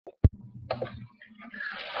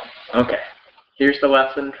Okay, here's the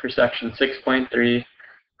lesson for section 6.3,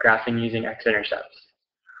 graphing using x-intercepts.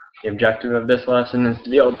 The objective of this lesson is to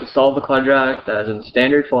be able to solve the quadratic that is in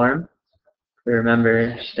standard form. We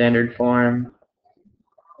remember standard form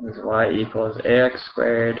is y equals ax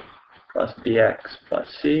squared plus bx plus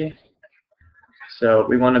c. So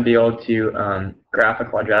we want to be able to graph a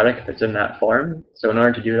quadratic that's in that form. So in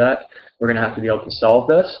order to do that, we're going to have to be able to solve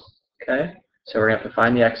this. Okay, so we're going to have to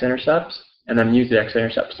find the x-intercepts and then use the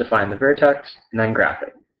x-intercepts to find the vertex and then graph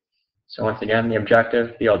it. So once again, the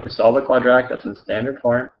objective, be able to solve a quadratic that's in standard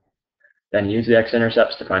form, then use the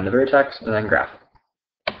x-intercepts to find the vertex and then graph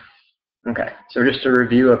it. Okay, so just a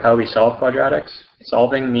review of how we solve quadratics.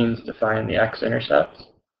 Solving means to find the x-intercepts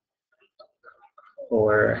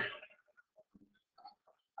or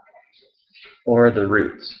the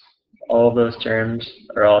roots. All of those terms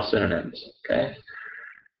are all synonyms. Okay,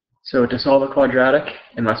 so to solve a quadratic,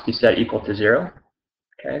 it must be set equal to 0.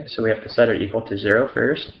 Okay, so we have to set it equal to 0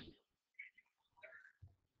 first.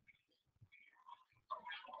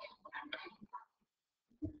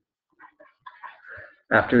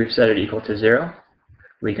 After we've set it equal to 0,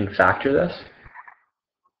 we can factor this.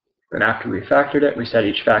 Then after we've factored it, we set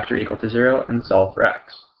each factor equal to 0 and solve for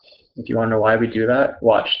x. If you wonder why we do that,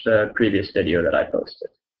 watch the previous video that I posted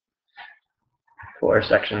for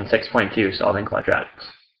section 6.2, solving quadratics.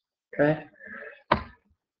 Okay?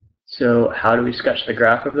 So how do we sketch the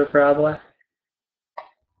graph of the parabola?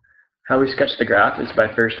 How we sketch the graph is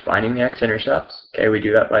by first finding the x-intercepts. Okay, we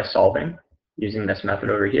do that by solving using this method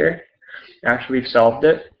over here. After we've solved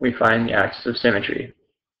it, we find the axis of symmetry.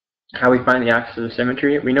 How we find the axis of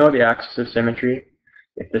symmetry? We know the axis of symmetry.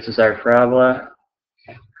 If this is our parabola,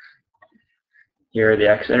 here are the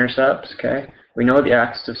x-intercepts. Okay, we know the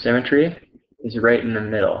axis of symmetry is right in the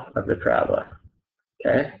middle of the parabola.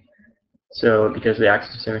 Okay, so because the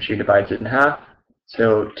axis of symmetry divides it in half,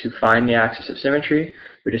 so to find the axis of symmetry,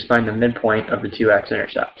 we just find the midpoint of the two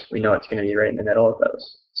x-intercepts. We know it's going to be right in the middle of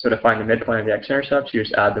those. So to find the midpoint of the x-intercepts, you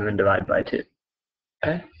just add them and divide by 2.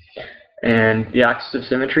 Okay? And the axis of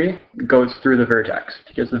symmetry goes through the vertex,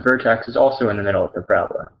 because the vertex is also in the middle of the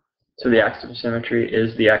parabola. So the axis of symmetry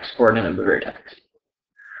is the x-coordinate of the vertex.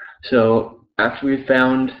 So after we've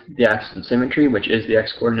found the axis of symmetry, which is the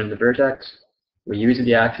x-coordinate of the vertex, we use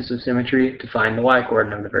the axis of symmetry to find the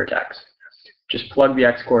y-coordinate of the vertex. Just plug the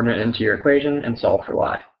x-coordinate into your equation and solve for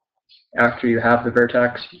y. After you have the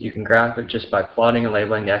vertex, you can graph it just by plotting and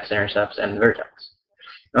labeling the x-intercepts and the vertex.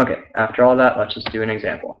 Okay, after all that, let's just do an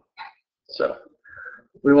example. So,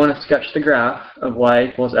 we want to sketch the graph of y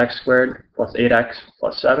equals x squared plus 8x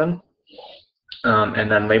plus 7,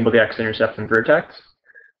 and then label the x-intercept and vertex.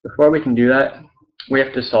 Before we can do that, we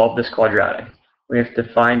have to solve this quadratic. We have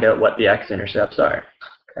to find out what the x-intercepts are.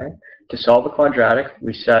 Okay? To solve a quadratic,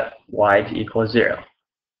 we set y to equal 0.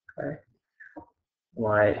 Okay?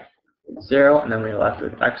 Y 0, and then we're left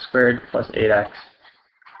with x squared plus 8x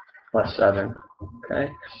plus 7.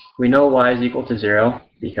 Okay, we know y is equal to 0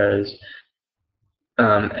 because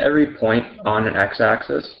every point on an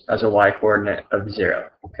x-axis has a y-coordinate of 0.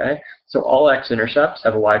 Okay, so all x-intercepts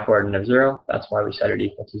have a y-coordinate of 0. That's why we set it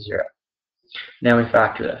equal to 0. Now we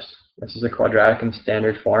factor this. This is a quadratic in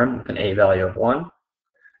standard form with an a value of 1.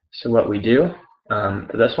 So what we do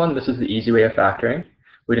for this one, this is the easy way of factoring.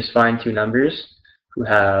 We just find two numbers who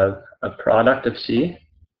have a product of c,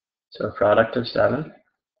 so a product of 7,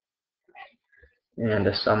 and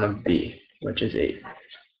a sum of b, which is 8.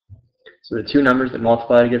 So the two numbers that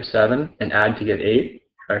multiply to give 7 and add to give 8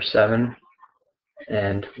 are 7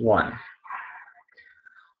 and 1.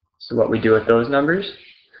 So what we do with those numbers,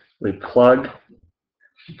 we plug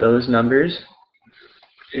those numbers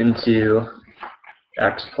into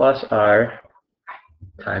x plus r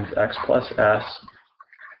times x plus s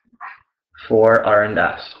for r and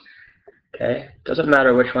s. Okay, doesn't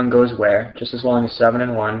matter which one goes where, just as long as 7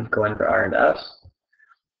 and 1 go in for r and s.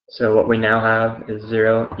 So what we now have is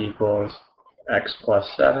 0 equals x plus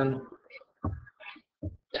 7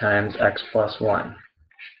 times x plus 1.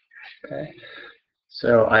 Okay,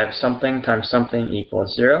 so I have something times something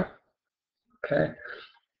equals 0. Okay,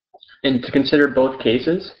 and to consider both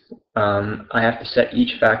cases, I have to set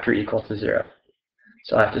each factor equal to 0.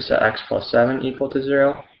 So I have to set x plus 7 equal to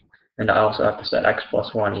 0, and I also have to set x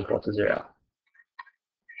plus 1 equal to 0.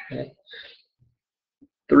 Okay.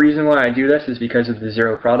 The reason why I do this is because of the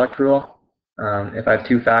zero product rule. If I have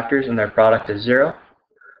two factors and their product is 0,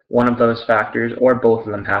 one of those factors or both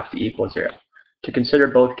of them have to equal 0. To consider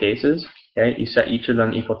both cases, okay, you set each of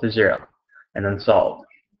them equal to 0 and then solve.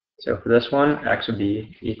 So for this one, x would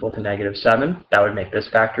be equal to -7. That would make this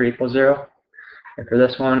factor equal 0. And for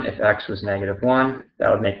this one, if x was -1, that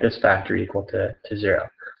would make this factor equal to 0.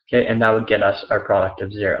 Okay, and that would get us our product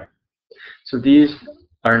of 0. So these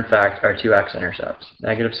are in fact our two x-intercepts,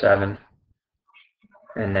 -7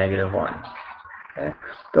 and -1. Okay,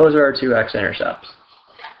 those are our two x-intercepts.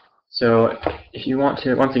 So if you want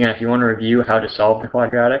to, once again, if you want to review how to solve the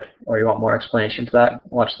quadratic, or you want more explanation to that,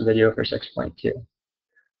 watch the video for 6.2.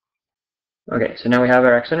 Okay, so now we have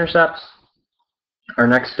our x-intercepts. Our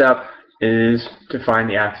next step is to find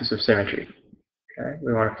the axis of symmetry. Okay,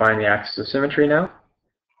 we want to find the axis of symmetry now.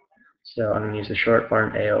 So I'm going to use the short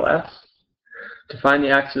form AOS. To find the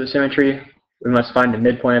axis of symmetry, we must find the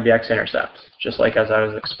midpoint of the x-intercepts, just like as I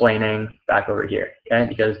was explaining back over here. Okay,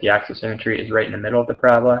 because the axis of symmetry is right in the middle of the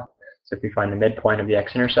parabola. So if we find the midpoint of the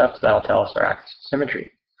x-intercepts, that'll tell us our axis of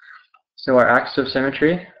symmetry. So our axis of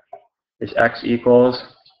symmetry is x equals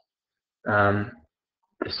the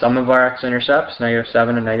sum of our x-intercepts,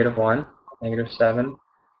 -7 and -1, -7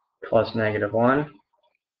 plus -1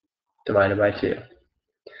 divided by 2.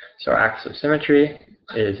 So our axis of symmetry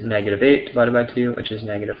is -8 divided by 2, which is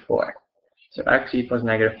 -4. So x equals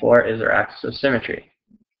 -4 is our axis of symmetry.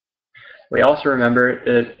 We also remember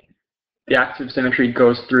that the axis of symmetry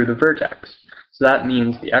goes through the vertex. So that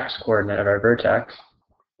means the x-coordinate of our vertex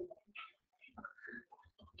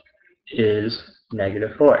is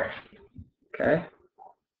 -4. Okay?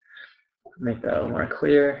 Make that a little more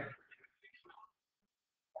clear.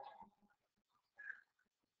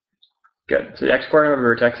 Good. So the x-coordinate of the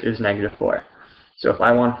vertex is -4. So if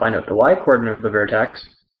I want to find out the y-coordinate of the vertex,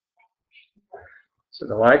 so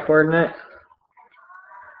the y-coordinate,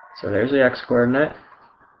 so there's the x-coordinate.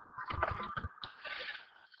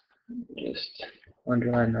 Just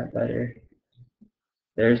underline that better.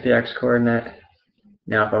 There's the x-coordinate.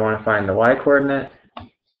 Now if I want to find the y-coordinate,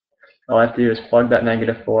 all I have to do is plug that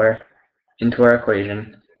 -4 into our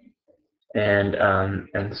equation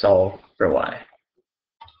and solve for y.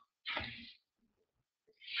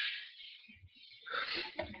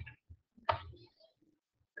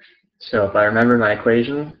 So if I remember my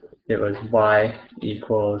equation, it was y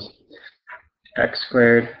equals x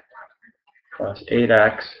squared plus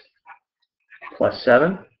 8x plus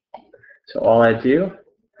 7. So all I do,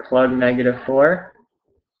 plug -4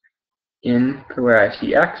 in for where I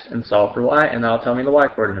see x and solve for y, and that'll tell me the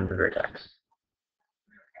y-coordinate of the vertex.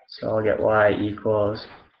 So I'll get y equals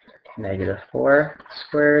 -4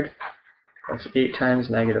 squared plus 8 times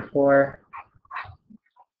 -4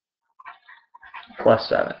 plus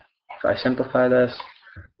 7. If I simplify this,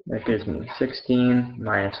 that gives me 16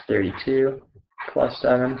 minus 32 plus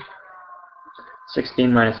 7.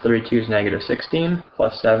 16 minus 32 is -16,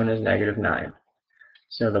 plus 7 is -9.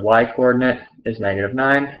 So the y-coordinate is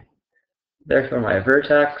 -9. Therefore, my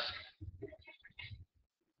vertex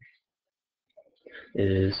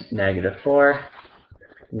is -4,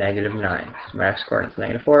 -9. So my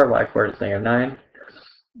x-coordinate is -4, y-coordinate is -9.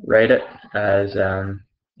 Write it as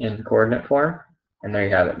in coordinate form, and there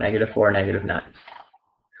you have it, -4, -9.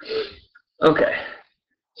 Okay,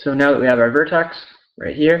 so now that we have our vertex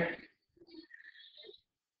right here,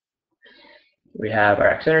 we have our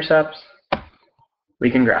x-intercepts, we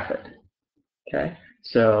can graph it. Okay,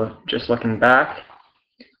 so just looking back,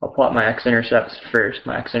 I'll plot my x-intercepts first.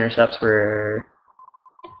 My x-intercepts were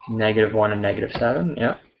 -1 and -7,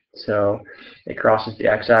 yeah. So it crosses the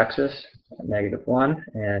x-axis at -1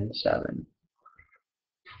 and 7.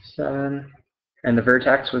 7. And the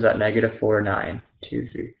vertex was at -4, 9. 2,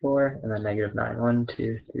 3, 4, and then -9. 1,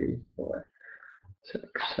 2, 3, 4,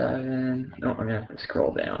 6, 7. Oh, I'm going to have to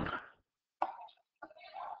scroll down.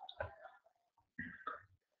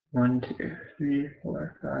 1, 2, 3,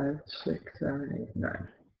 4, 5, 6, 7, 8, 9.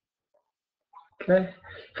 Okay,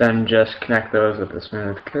 then just connect those with a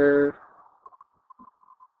smooth curve.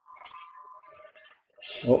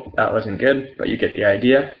 Oh, that wasn't good, but you get the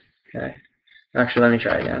idea. Okay, actually, let me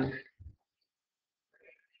try again.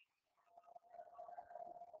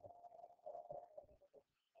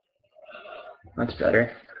 That's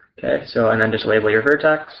better. Okay, so and then just label your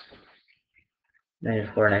vertex.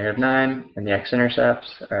 -4, -9, and the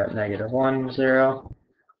x-intercepts are at -1, 0,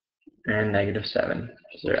 and -7,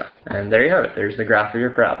 0. And there you have it. There's the graph of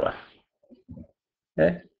your parabola.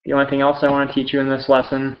 Okay. The only thing else I want to teach you in this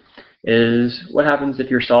lesson is what happens if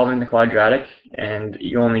you're solving the quadratic and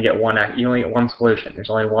you only get one solution. There's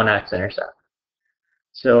only one x-intercept.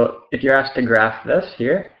 So if you're asked to graph this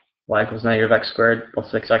here, y equals -x squared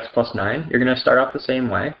plus 6x plus 9, you're going to start off the same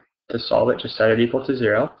way. To solve it, just set it equal to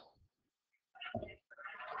 0.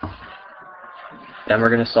 Then we're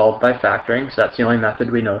going to solve by factoring, so that's the only method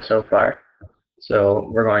we know so far. So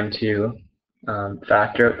we're going to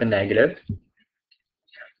factor out the negative.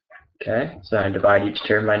 Okay, so I divide each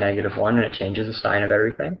term by -1 and it changes the sign of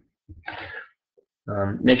everything.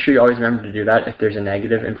 Make sure you always remember to do that. If there's a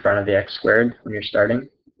negative in front of the x squared when you're starting,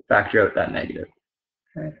 factor out that negative.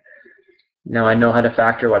 Okay. Now I know how to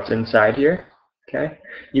factor what's inside here. Okay.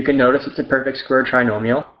 You can notice it's a perfect square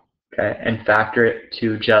trinomial. Okay, and factor it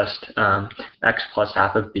to just x plus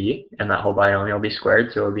half of b, and that whole binomial will be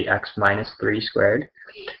squared, so it will be x minus 3 squared.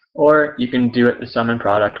 Or you can do it the sum and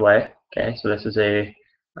product way. Okay, so this is a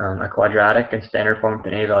quadratic and standard form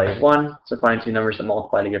with an a value of 1. So find two numbers that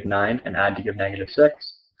multiply to give 9 and add to give negative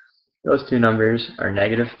 6. Those two numbers are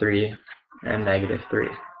negative 3 and negative 3.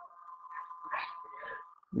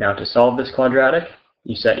 Now to solve this quadratic,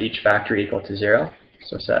 you set each factor equal to 0.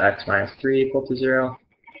 So set x minus 3 equal to 0.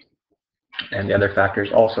 And the other factor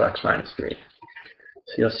is also x minus 3.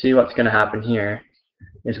 So you'll see what's going to happen here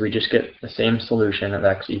is we just get the same solution of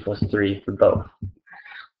x equals 3 for both.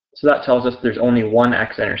 So that tells us there's only one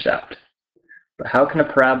x-intercept. But how can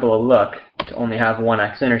a parabola look to only have one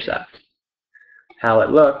x-intercept? How it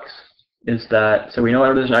looks is that, so we know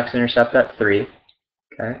there's an x-intercept at 3.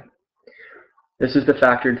 Okay. This is the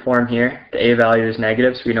factored form here. The a value is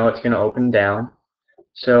negative, so we know it's going to open down.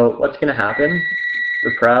 So what's going to happen?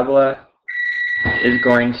 The parabola is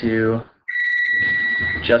going to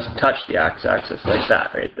just touch the x-axis like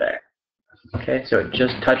that right there. Okay, so it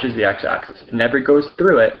just touches the x-axis. It never goes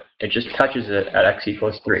through it, it just touches it at x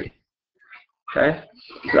equals 3. Okay,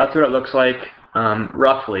 so that's what it looks like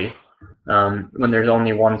roughly when there's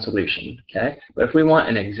only one solution. Okay, but if we want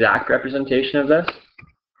an exact representation of this,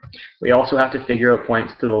 we also have to figure out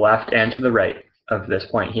points to the left and to the right of this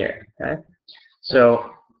point here. Okay, so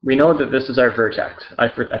we know that this is our vertex. I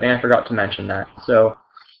think I forgot to mention that. So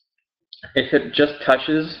if it just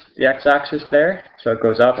touches the x-axis there, so it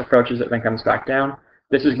goes up, approaches it, then comes back down,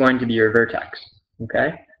 this is going to be your vertex.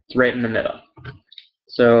 Okay? It's right in the middle.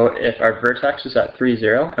 So if our vertex is at 3,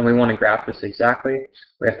 0, and we want to graph this exactly,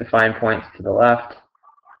 we have to find points to the left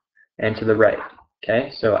and to the right.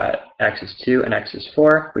 Okay? So at x is 2 and x is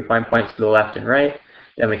 4, we find points to the left and right,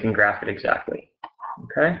 then we can graph it exactly.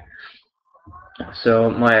 Okay? So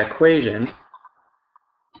my equation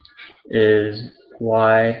is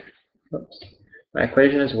y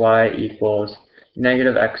equals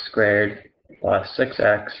negative x squared plus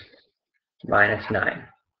 6x minus 9.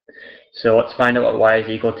 So let's find out what y is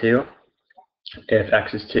equal to if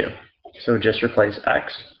x is 2. So just replace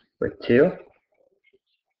x with 2.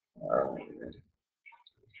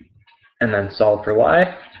 And then solve for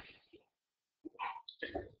y.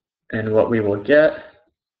 And what we will get,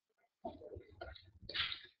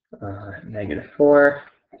 negative 4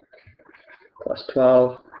 plus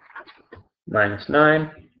 12 minus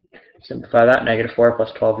 9. Simplify that. Negative 4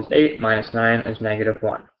 plus 12 is 8. Minus 9 is negative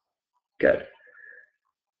 1. Good.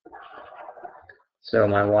 So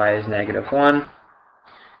my y is negative 1.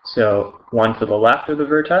 So 1 to the left of the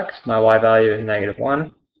vertex, my y value is negative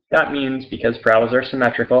 1. That means because parabolas are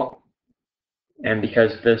symmetrical, and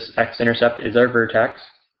because this x-intercept is our vertex,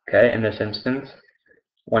 okay, in this instance,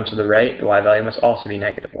 1 to the right, the y value must also be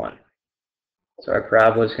negative 1. So our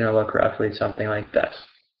parabola is going to look roughly something like this.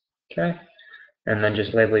 Okay? And then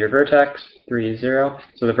just label your vertex, 3, 0.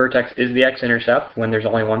 So the vertex is the x-intercept when there's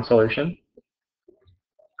only one solution.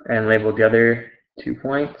 And label the other 2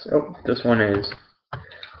 points. Oh, this one is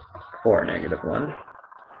 4, negative 1.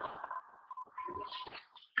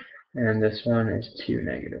 And this one is 2,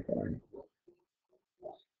 negative 1.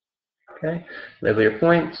 Okay? Label your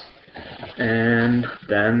points. And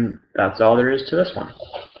then that's all there is to this one.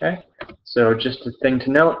 Okay? So just a thing to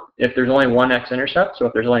note, if there's only one x-intercept, so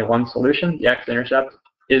if there's only one solution, the x-intercept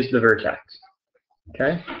is the vertex.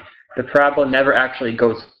 Okay? The parabola never actually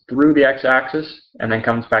goes through the x-axis and then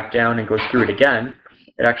comes back down and goes through it again.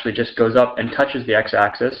 It actually just goes up and touches the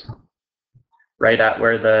x-axis right at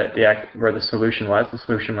where the solution was. The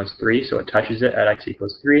solution was 3, so it touches it at x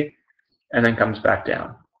equals 3 and then comes back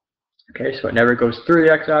down. Okay, so it never goes through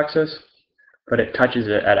the x-axis, but it touches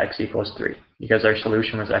it at x equals 3 because our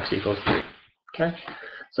solution was x equals 3. Okay,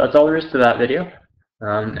 so that's all there is to that video.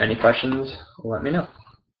 Any questions, let me know.